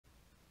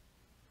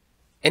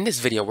In this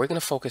video, we're going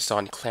to focus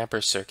on clamper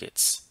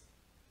circuits.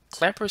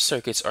 Clamper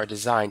circuits are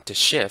designed to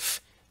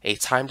shift a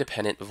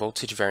time-dependent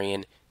voltage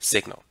varying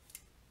signal.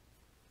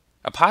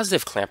 A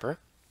positive clamper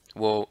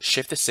will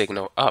shift the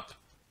signal up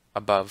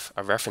above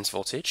a reference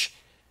voltage,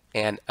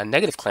 and a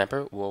negative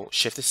clamper will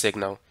shift the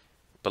signal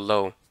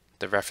below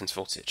the reference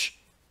voltage.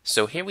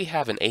 So here we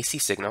have an AC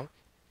signal,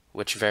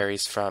 which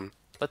varies from,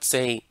 let's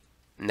say,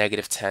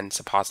 -10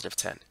 to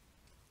 +10.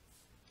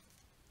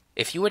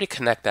 If you were to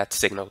connect that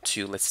signal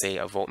to, let's say,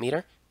 a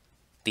voltmeter,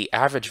 the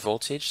average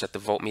voltage that the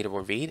voltmeter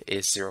will read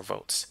is 0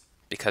 volts,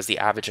 because the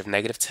average of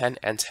 -10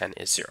 and 10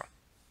 is 0.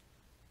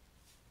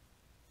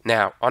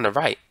 Now, on the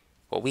right,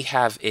 what we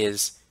have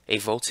is a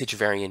voltage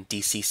varying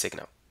DC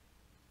signal.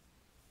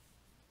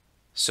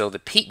 So the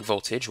peak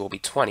voltage will be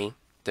 20,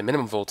 the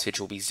minimum voltage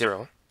will be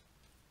 0.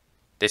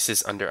 This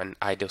is under an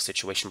ideal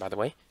situation, by the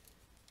way.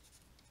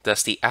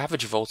 Thus, the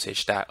average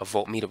voltage that a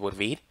voltmeter would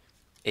read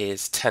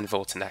is 10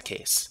 volts in that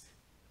case.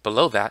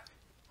 Below that,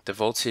 the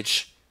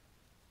voltage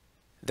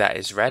that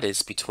is read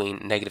is between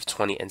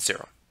 -20 and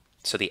 0.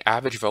 So the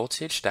average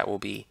voltage that will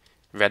be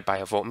read by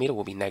a voltmeter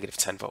will be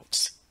 -10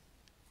 volts.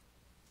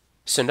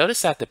 So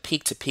notice that the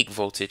peak-to-peak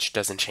voltage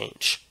doesn't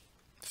change.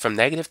 From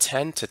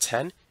 -10 to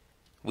 10,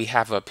 we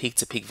have a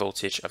peak-to-peak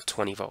voltage of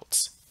 20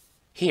 volts.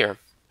 Here,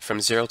 from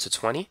 0 to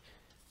 20,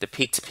 the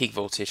peak-to-peak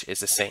voltage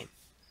is the same.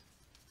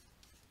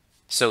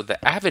 So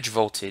the average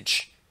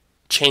voltage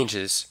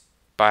changes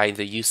by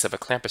the use of a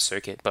clamper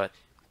circuit, but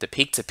the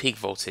peak-to-peak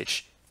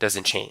voltage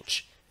doesn't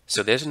change.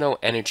 So there's no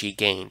energy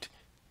gained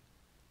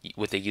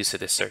with the use of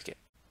this circuit.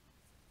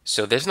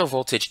 So there's no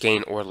voltage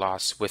gain or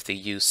loss with the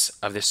use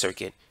of this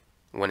circuit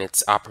when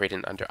it's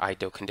operating under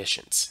ideal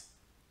conditions.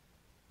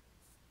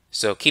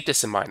 So keep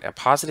this in mind. A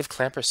positive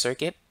clamper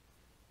circuit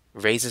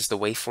raises the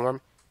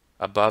waveform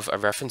above a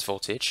reference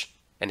voltage,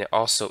 and it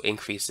also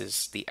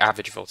increases the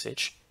average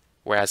voltage,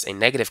 whereas a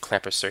negative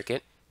clamper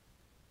circuit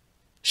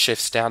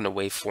shifts down the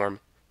waveform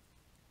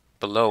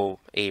below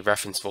a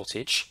reference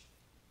voltage,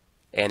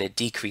 and it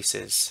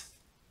decreases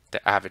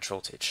the average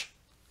voltage.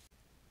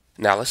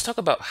 Now let's talk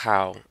about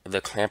how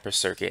the clamper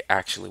circuit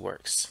actually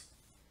works.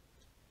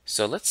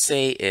 So let's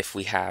say if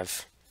we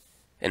have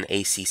an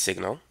AC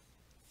signal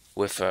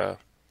with a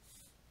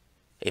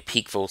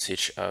peak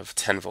voltage of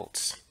 10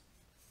 volts.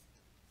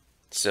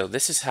 So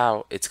this is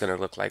how it's going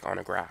to look like on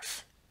a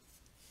graph.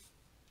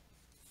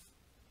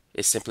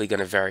 It's simply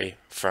going to vary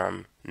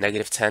from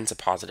 -10 to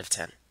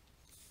 +10.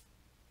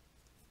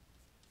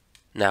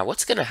 Now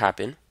what's going to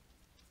happen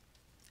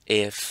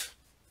if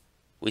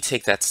we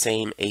take that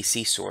same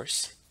AC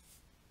source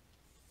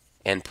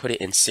and put it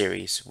in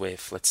series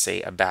with, let's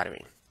say, a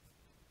battery?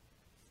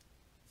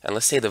 And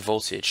let's say the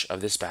voltage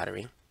of this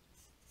battery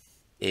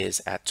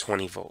is at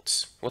 20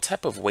 volts. What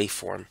type of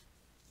waveform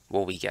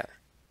will we get?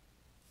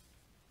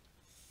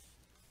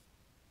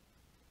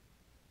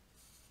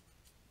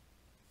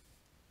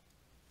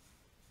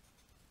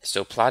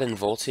 So plotting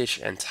voltage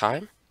and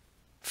time.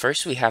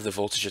 First, we have the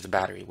voltage of the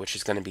battery, which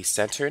is going to be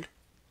centered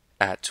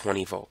at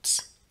 20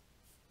 volts.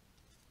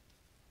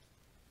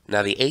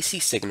 Now the AC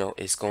signal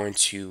is going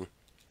to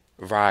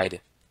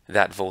ride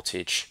that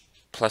voltage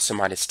plus or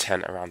minus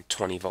 10 around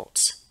 20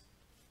 volts.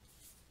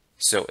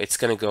 So it's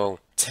going to go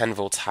 10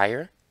 volts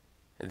higher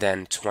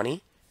than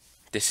 20.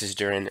 This is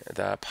during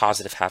the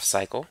positive half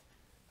cycle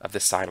of the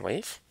sine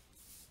wave.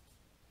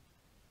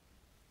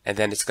 And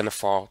then it's going to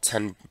fall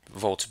 10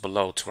 volts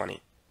below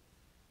 20.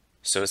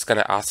 So it's going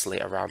to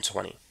oscillate around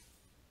 20.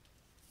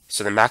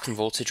 So the maximum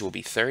voltage will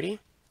be 30,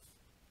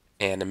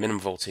 and the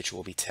minimum voltage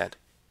will be 10.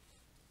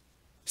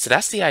 So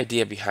that's the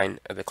idea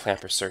behind the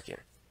clamper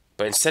circuit.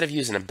 But instead of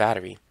using a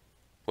battery,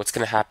 what's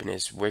going to happen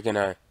is we're going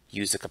to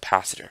use a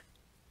capacitor.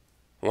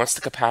 Once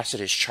the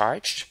capacitor is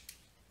charged,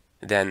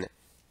 then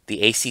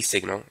the AC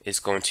signal is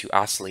going to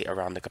oscillate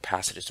around the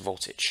capacitor's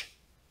voltage.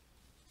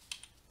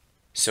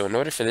 So in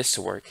order for this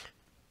to work,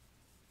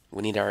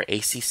 we need our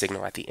AC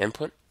signal at the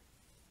input.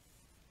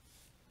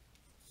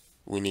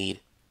 We need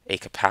a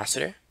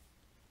capacitor.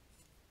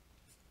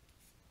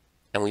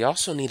 And we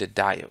also need a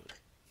diode.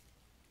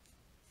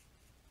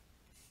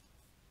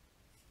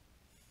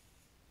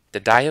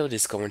 The diode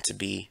is going to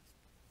be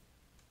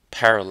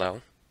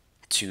parallel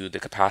to the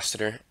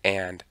capacitor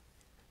and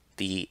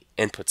the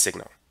input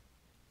signal.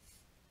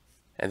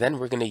 And then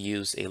we're going to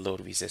use a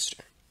load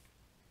resistor.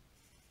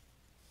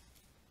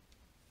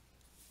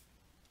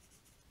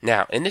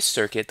 Now, in this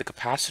circuit, the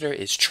capacitor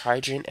is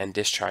charging and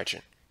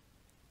discharging.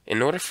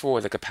 In order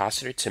for the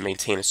capacitor to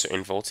maintain a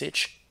certain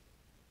voltage,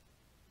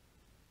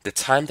 the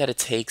time that it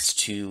takes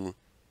to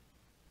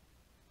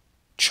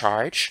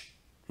charge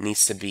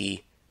needs to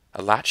be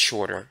a lot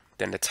shorter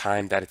than the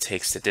time that it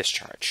takes to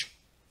discharge.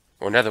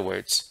 Or in other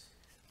words,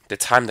 the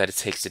time that it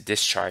takes to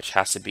discharge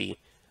has to be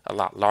a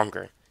lot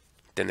longer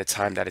than the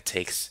time that it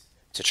takes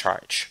to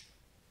charge.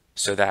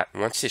 So that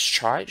once it's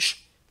charged,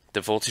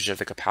 the voltage of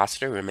the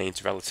capacitor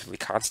remains relatively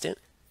constant,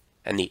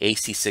 and the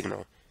AC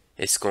signal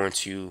is going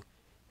to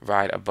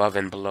ride above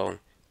and below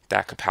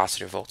that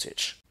capacitor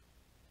voltage.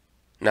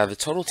 Now the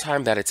total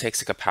time that it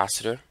takes a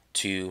capacitor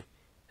to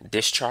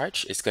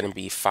discharge is going to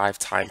be 5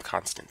 time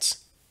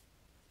constants.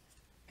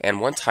 And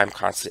one time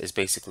constant is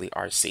basically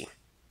RC.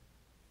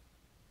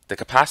 The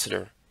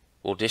capacitor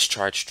will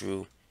discharge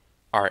through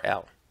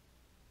RL.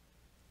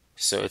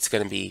 So it's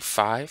going to be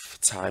 5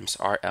 times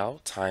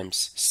RL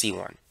times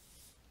C1.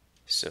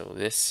 So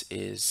this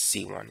is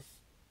C1.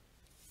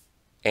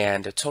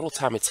 And the total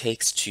time it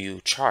takes to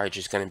charge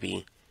is going to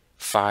be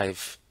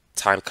 5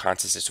 time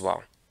constants as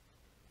well.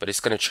 But it's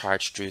going to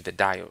charge through the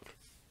diode.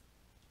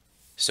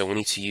 So we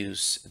need to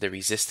use the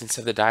resistance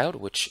of the diode,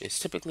 which is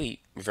typically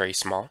very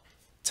small,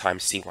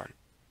 times C1.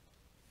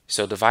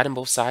 So dividing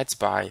both sides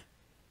by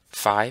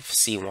 5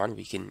 C1,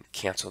 we can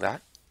cancel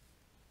that.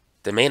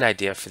 The main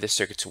idea for this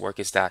circuit to work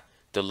is that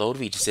the load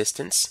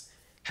resistance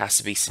has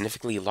to be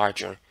significantly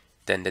larger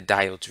than the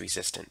diode's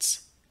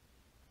resistance.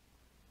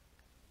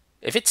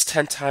 If it's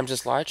 10 times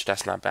as large,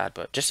 that's not bad,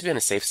 but just to be on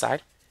the safe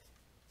side,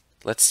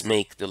 let's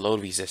make the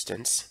load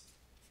resistance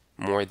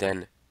more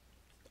than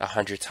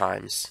 100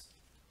 times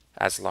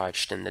as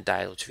large than the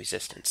diode's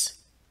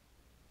resistance.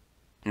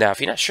 Now,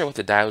 if you're not sure what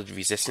the diode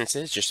resistance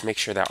is, just make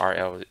sure that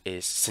RL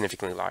is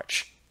significantly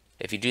large.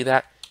 If you do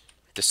that,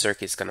 the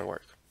circuit is going to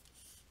work.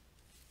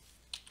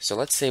 So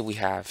let's say we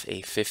have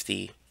a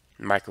 50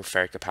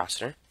 microfarad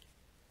capacitor,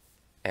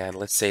 and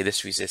let's say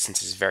this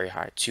resistance is very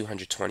high,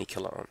 220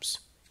 kilo ohms,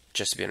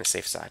 just to be on the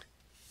safe side.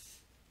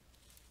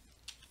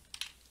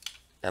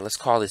 Now let's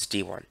call this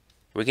D1.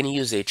 We're going to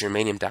use a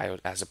germanium diode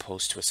as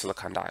opposed to a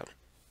silicon diode.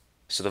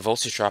 So the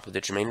voltage drop of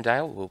the germanium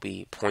diode will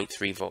be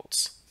 0.3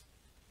 volts.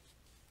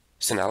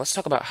 So now let's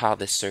talk about how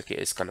this circuit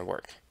is going to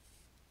work.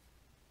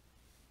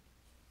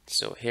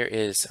 So here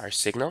is our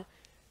signal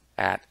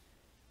at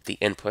the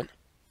input,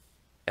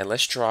 and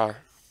let's draw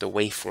the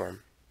waveform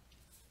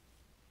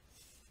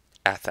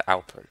at the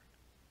output.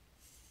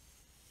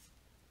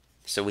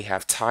 So we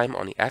have time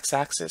on the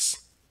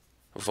x-axis,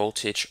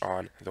 voltage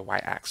on the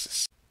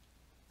y-axis.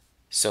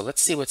 So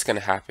let's see what's going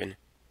to happen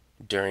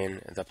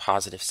during the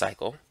positive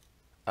cycle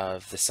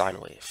of the sine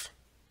wave.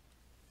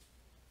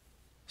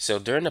 So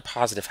during the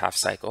positive half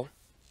cycle,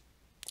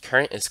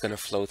 current is going to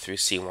flow through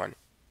C1.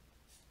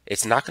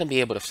 It's not going to be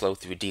able to flow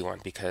through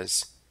D1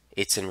 because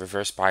it's in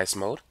reverse bias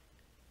mode.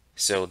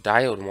 So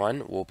diode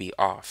 1 will be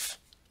off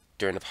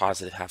during the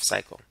positive half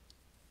cycle.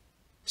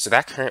 So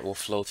that current will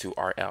flow through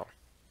RL.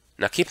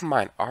 Now keep in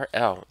mind,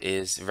 RL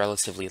is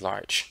relatively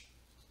large.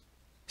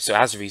 So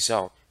as a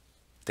result,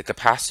 the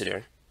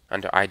capacitor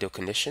under ideal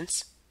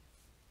conditions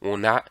will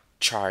not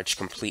charge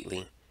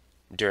completely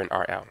during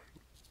RL.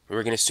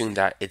 We're going to assume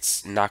that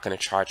it's not going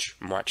to charge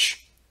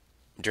much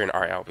during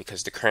RL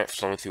because the current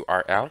flowing through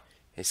RL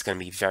is going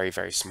to be very,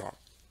 very small.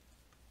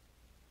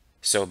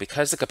 So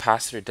because the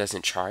capacitor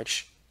doesn't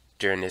charge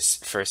during this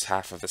first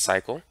half of the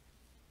cycle,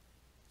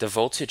 the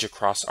voltage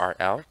across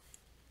RL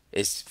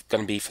is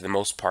going to be, for the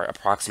most part,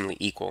 approximately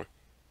equal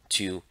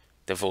to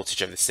the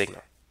voltage of the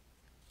signal.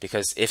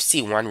 Because if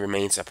C1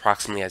 remains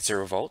approximately at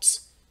 0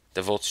 volts,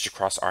 the voltage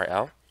across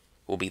RL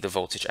will be the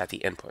voltage at the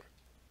input.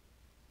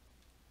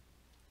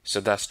 So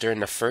thus,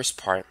 during the first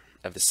part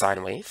of the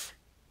sine wave,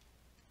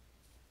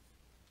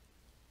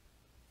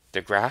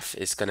 the graph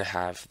is going to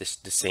have the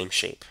same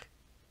shape.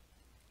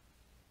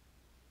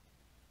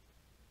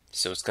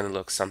 So it's going to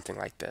look something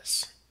like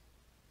this.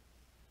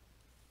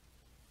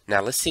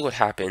 Now let's see what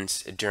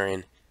happens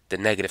during the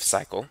negative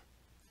cycle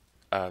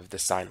of the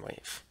sine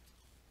wave.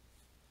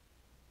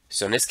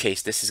 So in this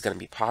case, this is going to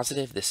be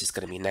positive, this is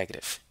going to be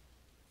negative.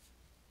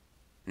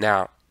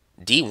 Now,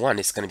 D1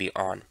 is going to be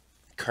on.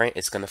 Current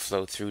is going to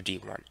flow through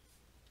D1.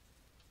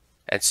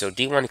 And so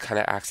D1 kind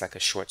of acts like a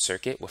short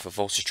circuit with a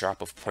voltage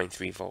drop of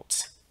 0.3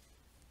 volts.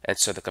 And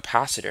so the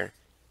capacitor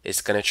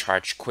is going to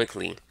charge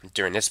quickly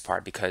during this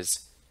part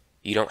because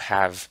you don't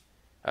have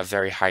a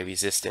very high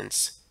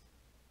resistance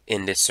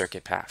in this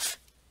circuit path.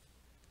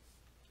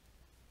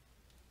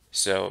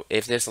 So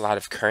if there's a lot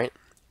of current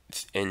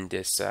in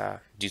this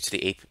due to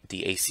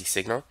the AC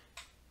signal,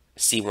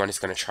 C1 is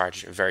going to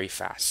charge very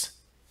fast.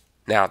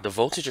 Now the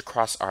voltage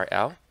across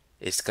RL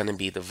is going to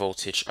be the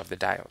voltage of the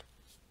diode.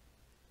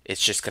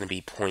 It's just going to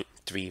be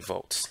 0.3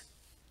 volts.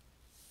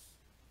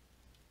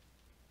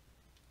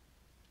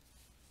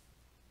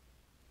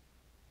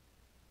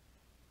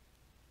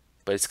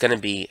 But it's going to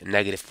be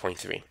negative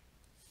 0.3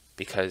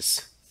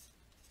 because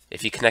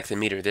if you connect the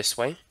meter this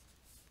way,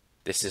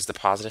 this is the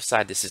positive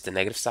side, this is the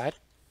negative side,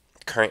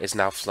 current is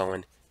now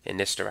flowing in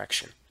this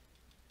direction.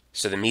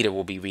 So the meter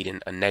will be reading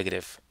a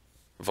negative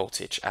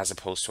voltage as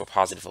opposed to a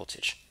positive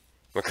voltage.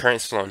 When current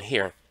is flowing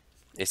here,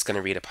 it's going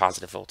to read a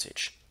positive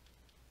voltage.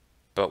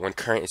 But when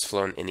current is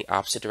flowing in the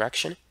opposite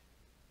direction,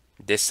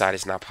 this side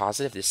is now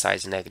positive, this side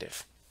is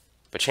negative.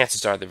 But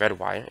chances are the red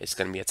wire is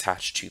going to be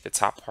attached to the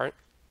top part,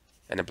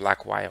 and the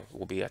black wire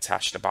will be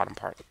attached to the bottom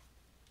part.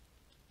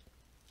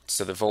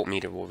 So the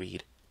voltmeter will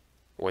read,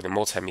 or the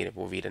multimeter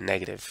will read a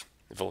negative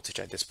voltage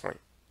at this point.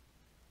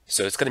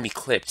 So it's going to be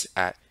clipped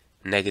at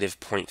negative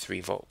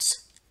 0.3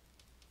 volts.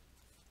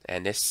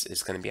 And this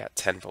is going to be at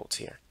 10 volts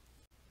here.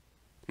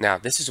 Now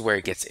this is where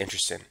it gets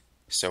interesting.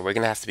 So we're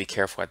going to have to be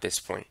careful at this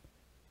point.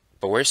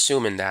 But we're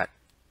assuming that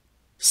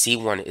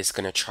C1 is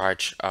going to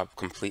charge up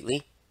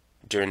completely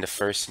during the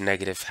first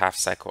negative half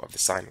cycle of the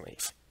sine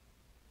wave.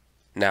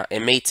 Now, it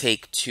may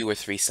take 2 or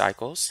 3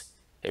 cycles.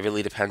 It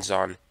really depends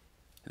on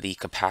the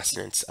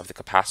capacitance of the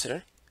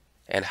capacitor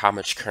and how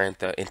much current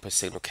the input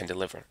signal can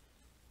deliver.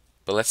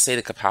 But let's say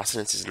the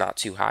capacitance is not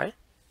too high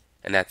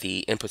and that the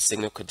input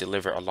signal could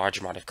deliver a large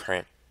amount of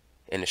current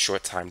in a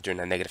short time during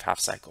a negative half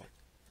cycle.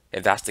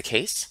 If that's the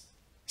case,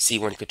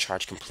 C1 could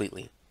charge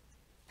completely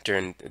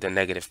during the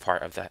negative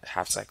part of that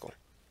half cycle.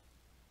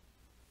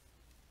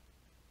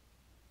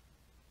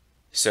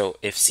 So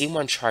if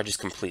C1 charges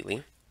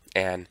completely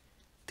and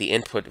the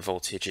input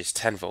voltage is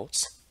 10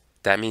 volts,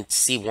 that means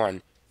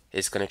C1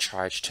 is going to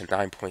charge to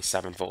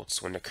 9.7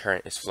 volts when the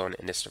current is flowing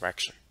in this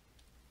direction.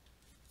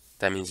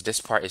 That means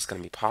this part is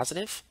going to be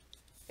positive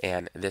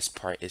and this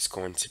part is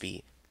going to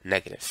be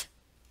negative.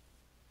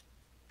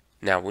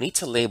 Now we need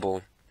to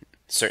label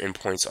certain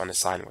points on the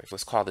sine wave.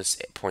 Let's call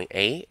this point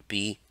A,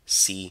 B,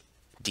 C,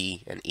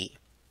 D, and E.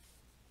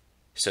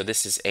 So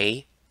this is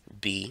A,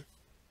 B,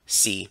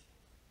 C.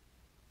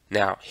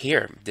 Now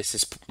here, this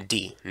is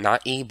D,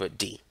 not E, but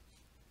D.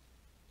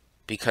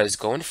 Because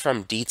going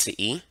from D to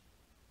E,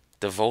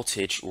 the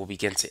voltage will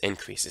begin to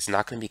increase. It's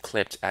not going to be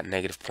clipped at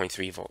negative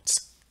 0.3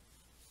 volts.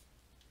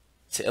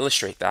 To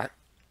illustrate that,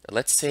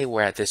 let's say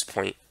we're at this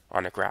point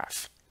on a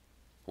graph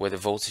where the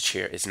voltage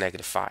here is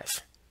negative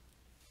 5.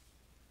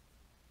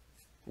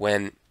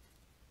 When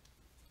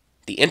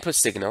the input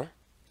signal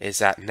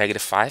is at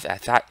negative 5,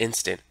 at that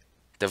instant,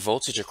 the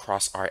voltage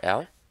across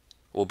RL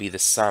will be the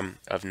sum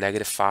of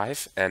negative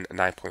 5 and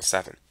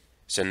 9.7.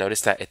 So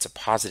notice that it's a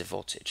positive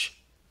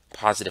voltage,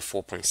 positive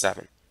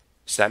 4.7.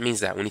 So that means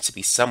that we need to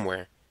be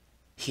somewhere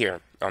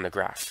here on the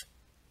graph.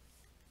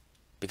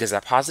 Because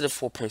at positive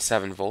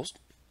 4.7 volts,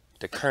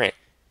 the current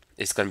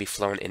is going to be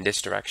flowing in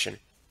this direction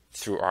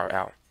through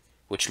RL,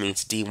 which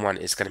means D1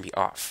 is going to be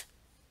off.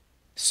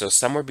 So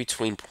somewhere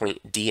between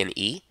point D and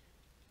E,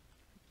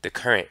 the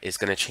current is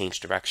going to change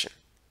direction.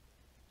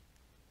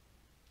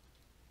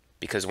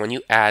 Because when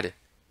you add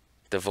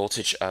the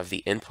voltage of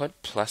the input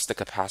plus the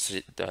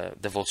capacitor,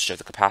 the voltage of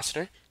the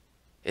capacitor,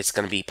 it's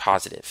going to be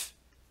positive.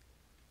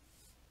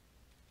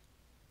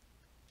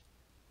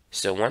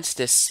 So once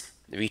this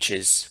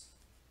reaches,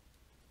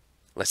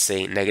 let's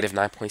say, negative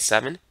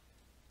 9.7,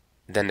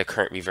 then the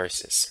current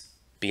reverses.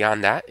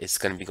 Beyond that, it's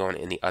going to be going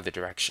in the other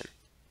direction.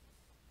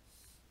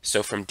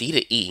 So from D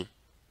to E,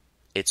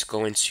 it's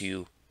going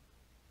to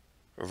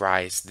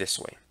rise this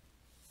way.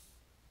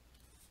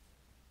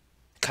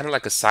 Kind of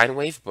like a sine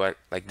wave, but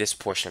like this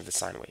portion of the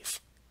sine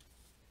wave.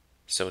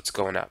 So it's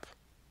going up.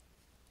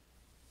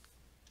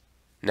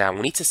 Now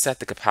we need to set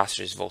the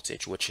capacitor's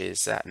voltage, which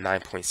is at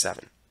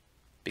 9.7.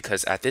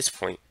 Because at this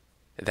point,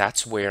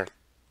 that's where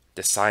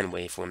the sine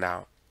wave will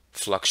now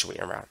fluctuate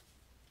around.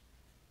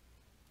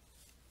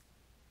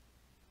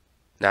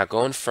 Now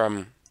going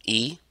from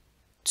E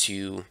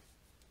to,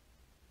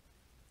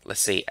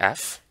 let's say,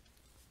 F,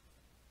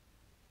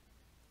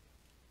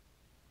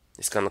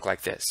 it's going to look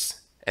like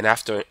this. And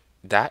after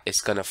that,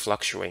 it's going to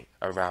fluctuate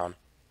around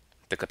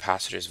the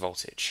capacitor's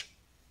voltage.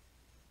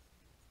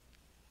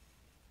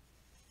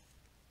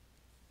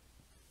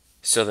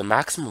 So the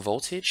maximum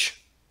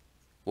voltage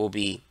will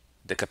be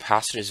the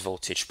capacitor's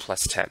voltage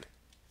plus 10.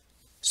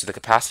 So the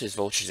capacitor's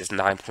voltage is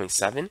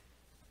 9.7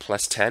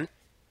 plus 10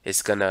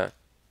 is going to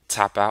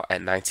top out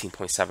at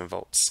 19.7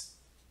 volts.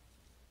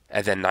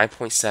 And then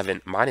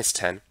 9.7 minus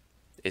 10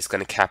 is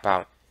going to cap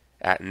out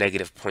at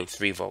negative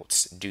 0.3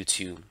 volts due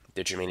to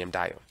the germanium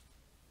diode.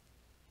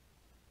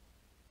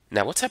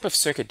 Now, what type of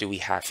circuit do we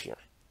have here?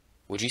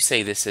 Would you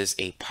say this is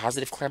a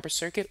positive clamper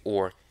circuit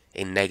or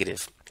a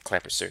negative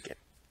clamper circuit?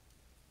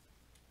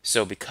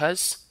 So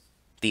because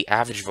the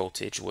average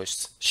voltage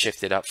was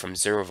shifted up from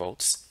 0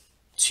 volts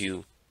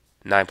to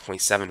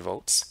 9.7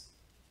 volts,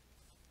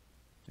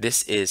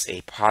 this is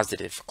a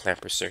positive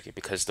clamper circuit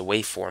because the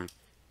waveform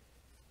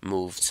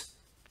moved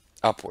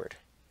upward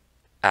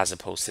as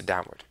opposed to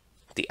downward.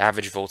 The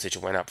average voltage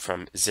went up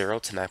from 0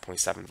 to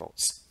 9.7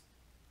 volts.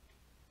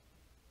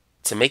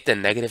 To make the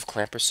negative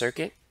clamper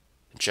circuit,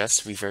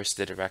 just reverse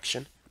the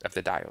direction of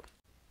the diode.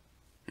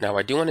 Now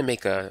I do want to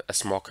make a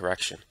small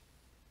correction.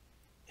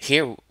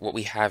 Here what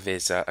we have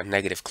is a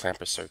negative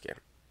clamper circuit.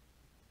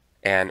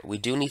 And we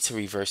do need to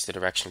reverse the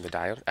direction of the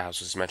diode, as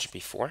was mentioned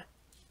before.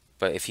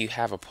 But if you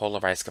have a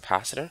polarized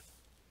capacitor,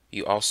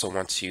 you also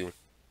want to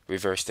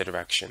reverse the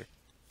direction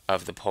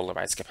of the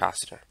polarized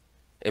capacitor.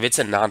 If it's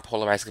a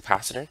non-polarized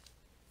capacitor,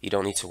 you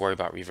don't need to worry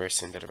about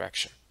reversing the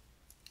direction.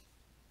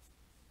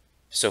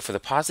 So for the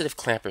positive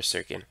clamper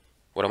circuit,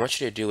 what I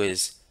want you to do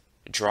is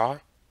draw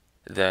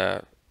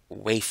the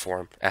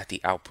waveform at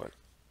the output.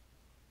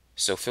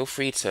 So feel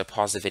free to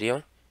pause the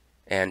video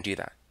and do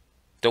that.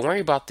 Don't worry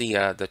about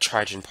the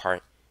charging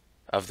part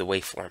of the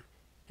waveform.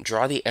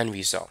 Draw the end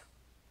result,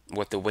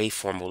 what the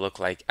waveform will look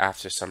like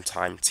after some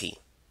time t.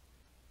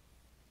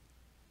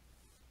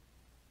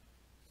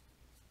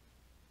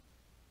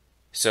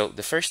 So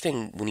the first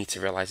thing we need to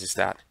realize is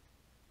that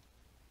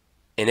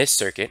in this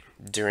circuit,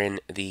 during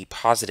the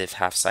positive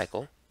half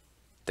cycle,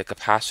 the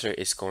capacitor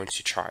is going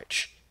to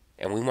charge,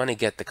 and we want to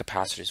get the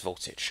capacitor's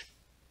voltage.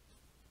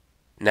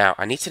 Now,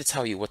 I need to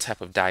tell you what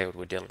type of diode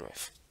we're dealing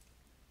with.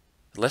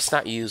 Let's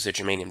not use a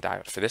germanium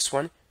diode. For this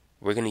one,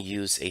 we're going to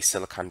use a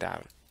silicon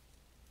diode,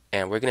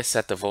 and we're going to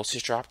set the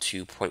voltage drop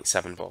to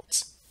 0.7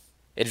 volts.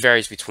 It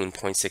varies between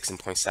 0.6 and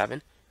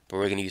 0.7, but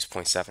we're going to use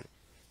 0.7.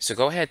 So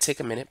go ahead, take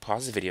a minute,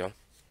 pause the video,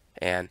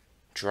 and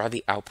draw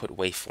the output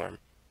waveform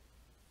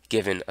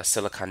given a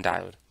silicon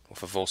diode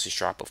with a voltage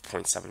drop of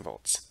 0.7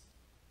 volts.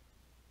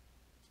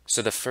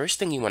 So the first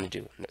thing you want to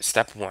do,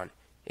 step one,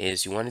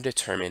 is you want to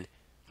determine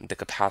the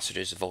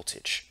capacitor's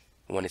voltage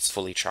when it's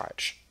fully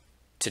charged.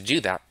 To do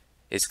that,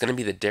 it's going to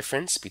be the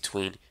difference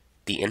between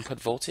the input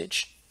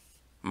voltage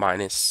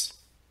minus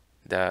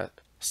the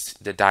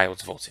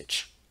diode's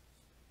voltage.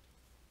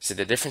 So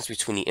the difference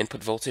between the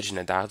input voltage and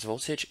the diode's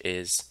voltage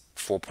is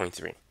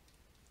 4.3.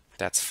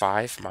 That's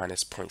 5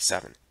 minus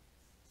 0.7.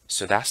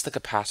 So that's the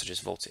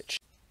capacitor's voltage.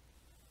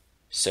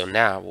 So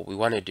now what we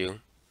want to do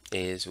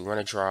is we want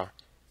to draw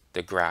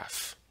the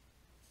graph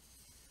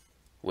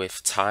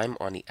with time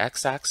on the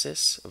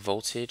x-axis,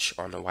 voltage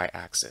on the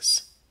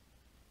y-axis.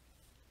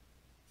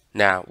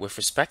 Now, with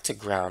respect to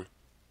ground,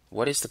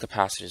 what is the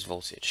capacitor's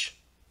voltage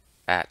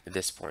at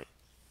this point?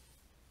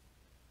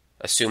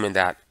 Assuming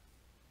that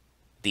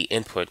the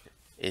input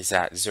is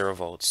at 0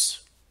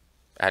 volts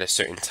at a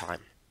certain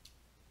time.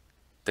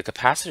 The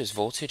capacitor's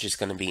voltage is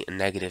going to be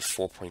negative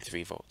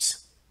 4.3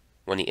 volts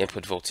when the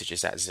input voltage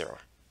is at 0.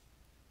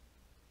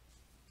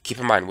 Keep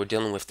in mind, we're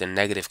dealing with the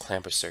negative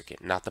clamper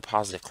circuit, not the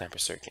positive clamper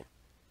circuit.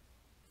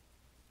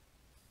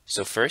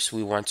 So first,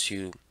 we want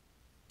to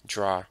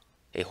draw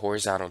a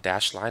horizontal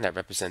dashed line that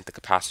represents the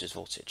capacitor's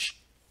voltage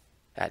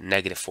at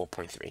negative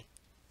 4.3.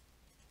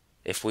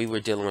 If we were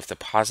dealing with the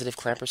positive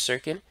clamper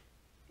circuit,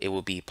 it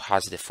will be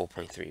positive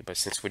 4.3. But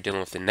since we're dealing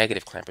with the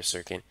negative clamper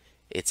circuit,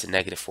 it's a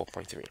negative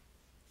 4.3.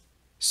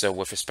 So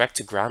with respect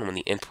to ground, when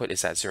the input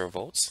is at 0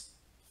 volts,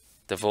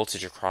 the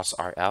voltage across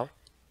RL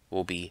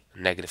will be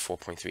negative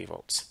 4.3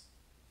 volts.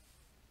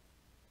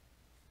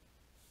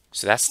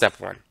 So that's step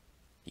one.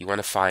 You want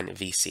to find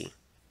VC.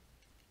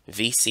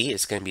 VC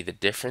is going to be the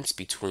difference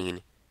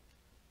between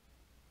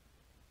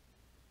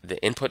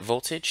the input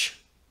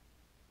voltage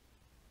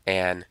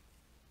and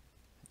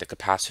the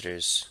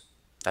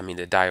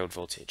the diode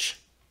voltage.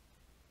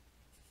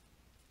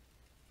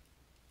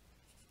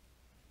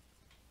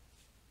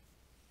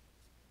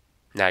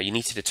 Now you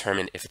need to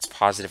determine if it's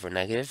positive or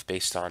negative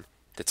based on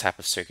the type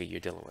of circuit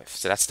you're dealing with.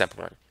 So that's step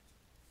one.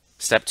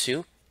 Step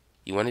two,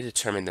 you want to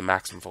determine the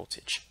maximum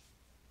voltage.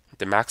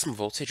 The maximum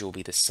voltage will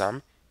be the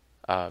sum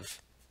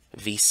of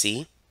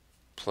VC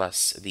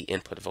plus the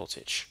input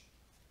voltage.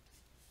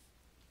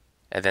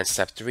 And then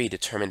step three,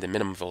 determine the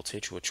minimum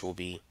voltage, which will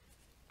be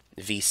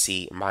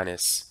VC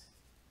minus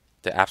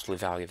the absolute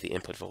value of the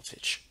input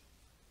voltage.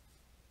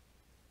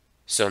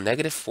 So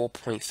negative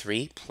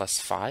 4.3 plus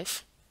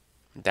 5,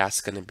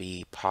 that's going to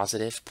be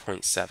positive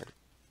 0.7.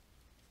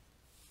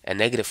 And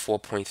negative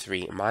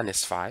 4.3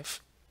 minus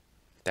 5,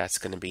 that's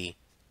going to be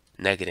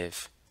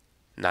negative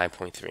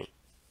 9.3.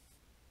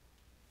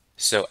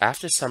 So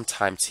after some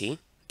time t,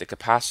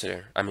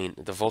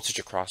 the voltage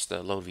across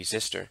the load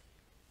resistor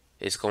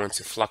is going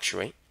to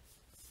fluctuate.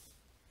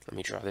 Let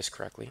me draw this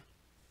correctly.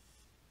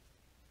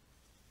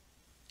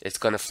 It's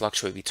going to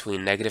fluctuate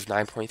between negative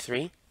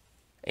 9.3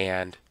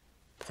 and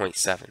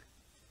 0.7.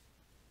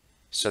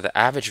 So the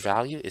average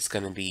value is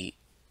going to be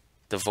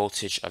the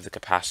voltage of the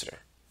capacitor.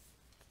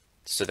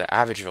 So the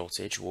average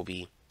voltage will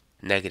be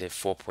negative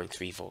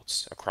 4.3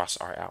 volts across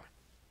RL.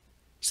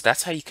 So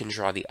that's how you can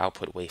draw the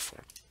output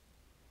waveform.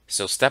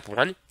 So step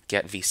one,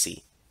 get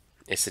VC.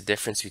 It's the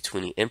difference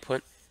between the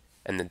input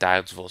and the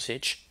diode's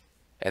voltage,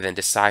 and then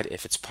decide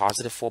if it's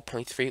positive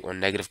 4.3 or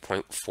negative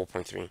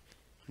 4.3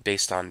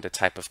 based on the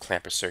type of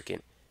clamper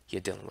circuit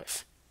you're dealing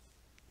with.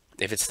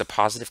 If it's the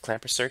positive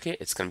clamper circuit,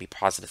 it's going to be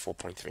positive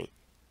 4.3.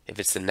 If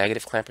it's the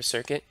negative clamper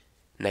circuit,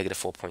 negative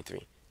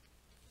 4.3.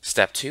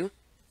 Step two,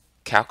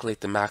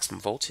 calculate the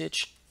maximum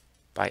voltage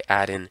by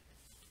adding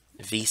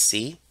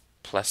VC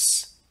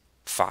plus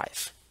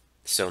 5.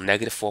 So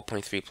negative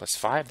 4.3 plus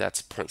 5,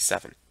 that's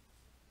 0.7.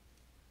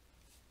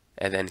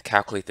 And then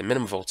calculate the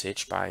minimum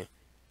voltage by,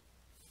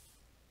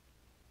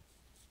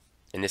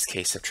 in this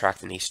case,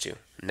 subtracting these two.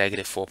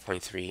 Negative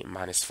 4.3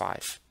 minus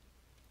 5,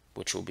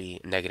 which will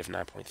be negative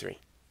 9.3.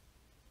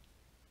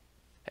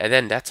 And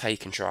then that's how you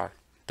can draw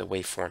the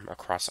waveform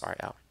across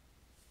RL.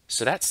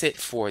 So that's it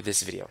for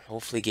this video.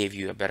 Hopefully gave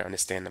you a better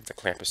understanding of the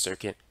clamper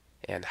circuit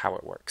and how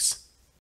it works.